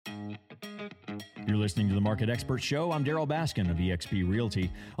You're listening to the Market Expert Show. I'm Daryl Baskin of eXp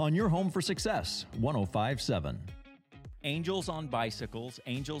Realty on your home for success, 105.7. Angels on bicycles,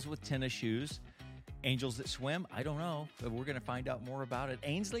 angels with tennis shoes, angels that swim. I don't know, but we're going to find out more about it.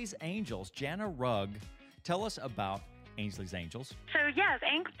 Ainsleys Angels, Jana Rugg. Tell us about Ainsleys Angels. So yes,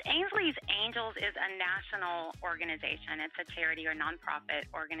 Ainsleys Angels is a national organization. It's a charity or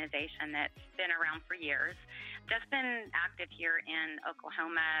nonprofit organization that's been around for years. Just been active here in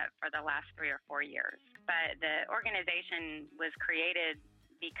Oklahoma for the last 3 or 4 years. But the organization was created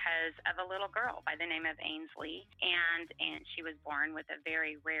because of a little girl by the name of Ainsleys, and she was born with a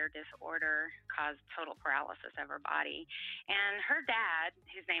very rare disorder, caused total paralysis of her body. And her dad,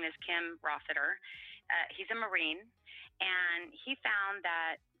 whose name is Kim Rossiter, he's a Marine, and he found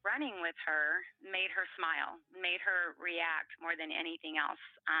that running with her made her smile, made her react more than anything else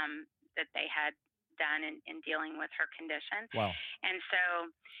that they had done in dealing with her condition. Wow. And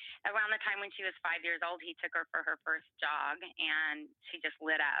so around the time when she was 5 years old, he took her for her first jog, and she just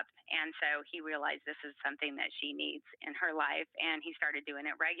lit up. And so he realized this is something that she needs in her life, and he started doing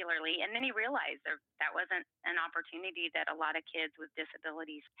it regularly. And then he realized that wasn't an opportunity that a lot of kids with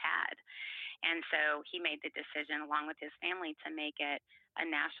disabilities had. And so he made the decision, along with his family, to make it a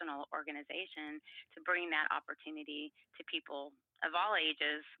national organization to bring that opportunity to people of all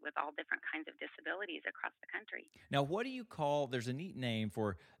ages with all different kinds of disabilities across the country. Now, what do you call, there's a neat name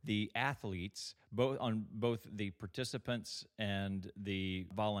for the athletes, both the participants and the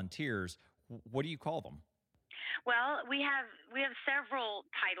volunteers. What do you call them? Well, we have several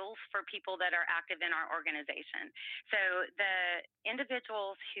titles for people that are active in our organization. So the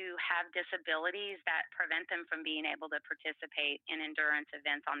individuals who have disabilities that prevent them from being able to participate in endurance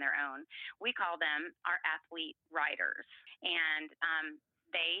events on their own, we call them our athlete riders. And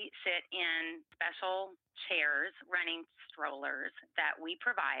they sit in special chairs, running strollers that we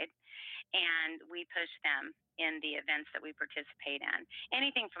provide, and we push them in the events that we participate in.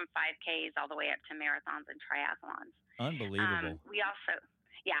 Anything from 5Ks all the way up to marathons and triathlons. Unbelievable.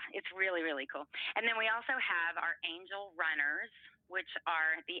 It's really, really cool. And then we also have our angel runners, which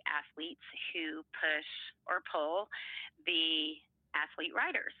are the athletes who push or pull the athlete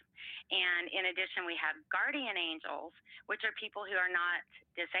riders. And in addition, we have guardian angels, which are people who are not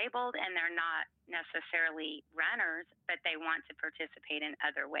disabled and they're not necessarily runners, but they want to participate in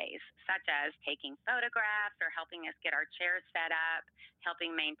other ways, such as taking photographs or helping us get our chairs set up,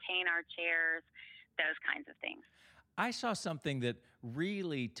 helping maintain our chairs, those kinds of things. I saw something that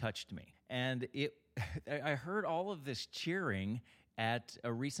really touched me, and I heard all of this cheering at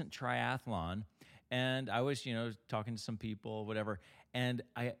a recent triathlon, and I was, talking to some people, whatever, and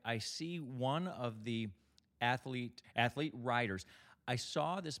I see one of the athlete riders. I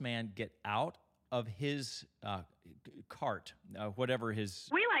saw this man get out of his cart, whatever his...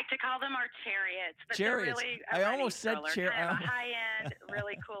 We like to call them our chariots. But chariots. They're really I almost said chariot. Kind of a high-end,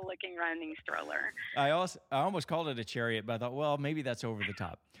 really cool-looking running stroller. I almost called it a chariot, but I thought, well, maybe that's over the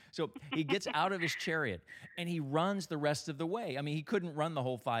top. So he gets out of his chariot, and he runs the rest of the way. I mean, he couldn't run the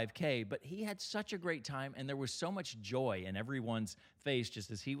whole 5K, but he had such a great time, and there was so much joy in everyone's face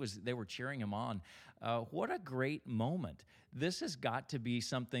just as they were cheering him on. What a great moment. This has got to be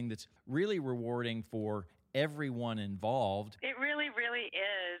something that's really rewarding for everyone involved. It really, really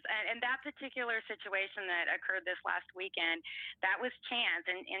is. And that particular situation that occurred this last weekend, that was Chance.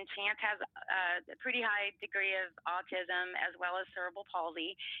 And Chance has a pretty high degree of autism as well as cerebral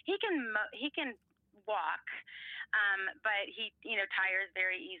palsy. He can walk, but he, tires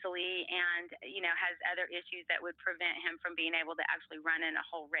very easily and, has other issues that would prevent him from being able to actually run in a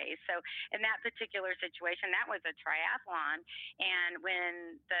whole race. So in that particular situation, that was a triathlon. And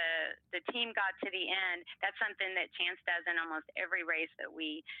when the team got to the end, that's something that Chance does in almost every race that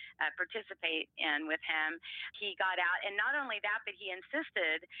we participate in with him. He got out, and not only that, but he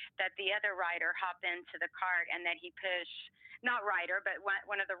insisted that the other rider hop into the cart and that he push, not rider, but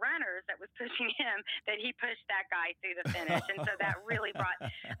one of the runners that was pushing him, that he pushed that guy through the finish. And so that really brought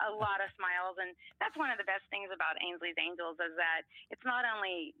a lot of smiles. And that's one of the best things about Ainsleys Angels is that it's not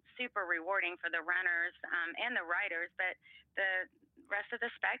only super rewarding for the runners and the riders, but the rest of the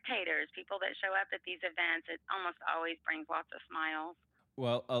spectators, people that show up at these events. It almost always brings lots of smiles.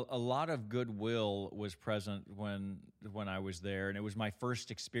 Well, a lot of goodwill was present when I was there, and it was my first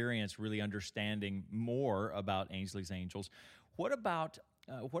experience really understanding more about Ainsleys Angels. What about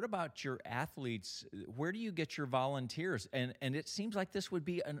your athletes? Where do you get your volunteers? And it seems like this would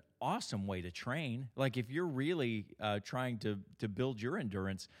be an awesome way to train. Like if you're really trying to build your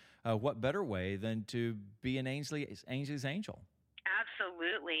endurance, what better way than to be an Ainsleys Angel?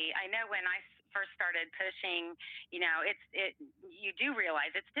 Absolutely. I know when I first started pushing, you do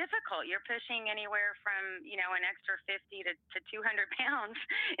realize it's difficult. You're pushing anywhere from, an extra 50 to 200 pounds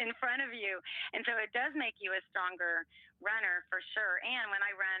in front of you. And so it does make you a stronger runner for sure. And when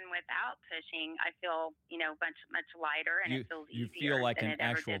I run without pushing, I feel, much lighter, and it feels easier. You feel like than an it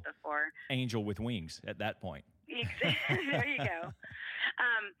ever actual did before. angel with wings at that point. There you go.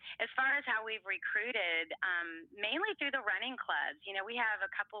 As far as how we've recruited, mainly through the running clubs. We have a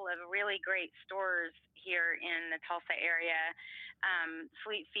couple of really great stores here in the Tulsa area.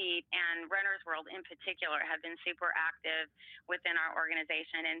 Fleet Feet and Runner's World in particular have been super active within our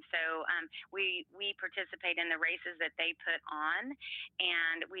organization. And so we participate in the races that they put on,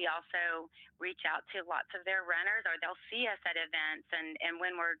 and we also reach out to lots of their runners, or they'll see us at events. And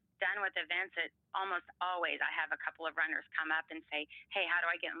when we're done with events, it almost always I have a couple of runners come up and say, hey, how do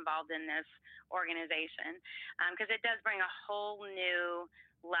I get involved in this organization? Because it does bring a whole new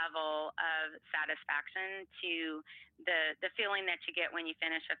level of satisfaction to the feeling that you get when you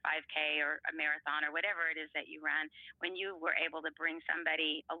finish a 5K or a marathon or whatever it is that you run, when you were able to bring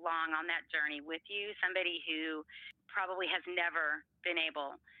somebody along on that journey with you, somebody who probably has never been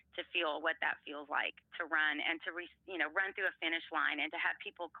able to feel what that feels like to run and to run through a finish line and to have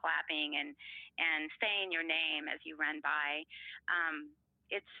people clapping and saying your name as you run by.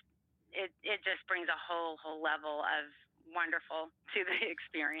 It just brings a whole level of wonderful to the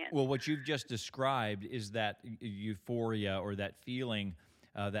experience. Well, what you've just described is that euphoria or that feeling,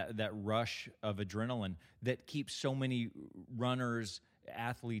 that rush of adrenaline that keeps so many runners,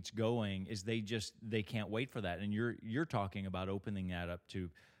 athletes going, is they can't wait for that. And you're talking about opening that up to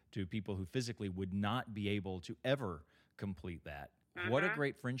people who physically would not be able to ever complete that. Mm-hmm. What a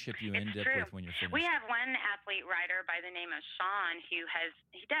great friendship you end up with when you're finished. We have one athlete rider by the name of Sean he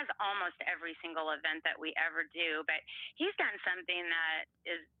does almost every single event that we ever do, but he's done something that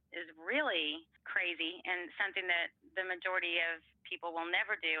is really crazy and something that the majority of people will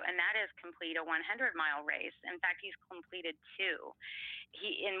never do, and that is complete a 100-mile race. In fact, he's completed 2.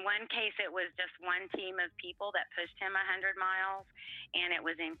 In one case, it was just one team of people that pushed him 100 miles, and it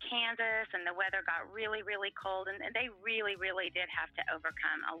was in Kansas, and the weather got really, really cold, and they really, really did have to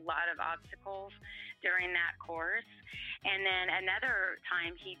overcome a lot of obstacles during that course. And then another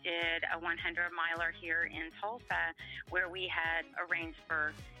time he did a 100-miler here in Tulsa, where we had arranged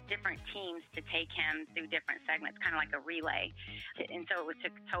for different teams to take him through different segments, kind of like a relay. And so it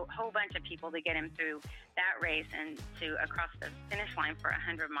took a whole bunch of people to get him through that race and to across the finish line for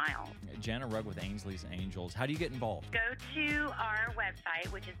 100 miles. Jana Rugg with Ainsleys Angels. How do you get involved? Go to our website,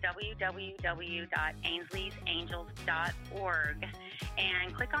 which is www.ainsleysangels.org,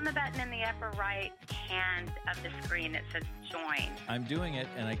 and click on the button in the upper right hand of the screen that says join. I'm doing it,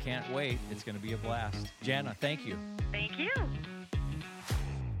 and I can't wait. It's going to be a blast. Jana, thank you. Thank you.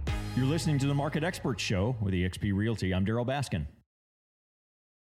 You're listening to the Market Experts Show with eXp Realty. I'm Daryl Baskin.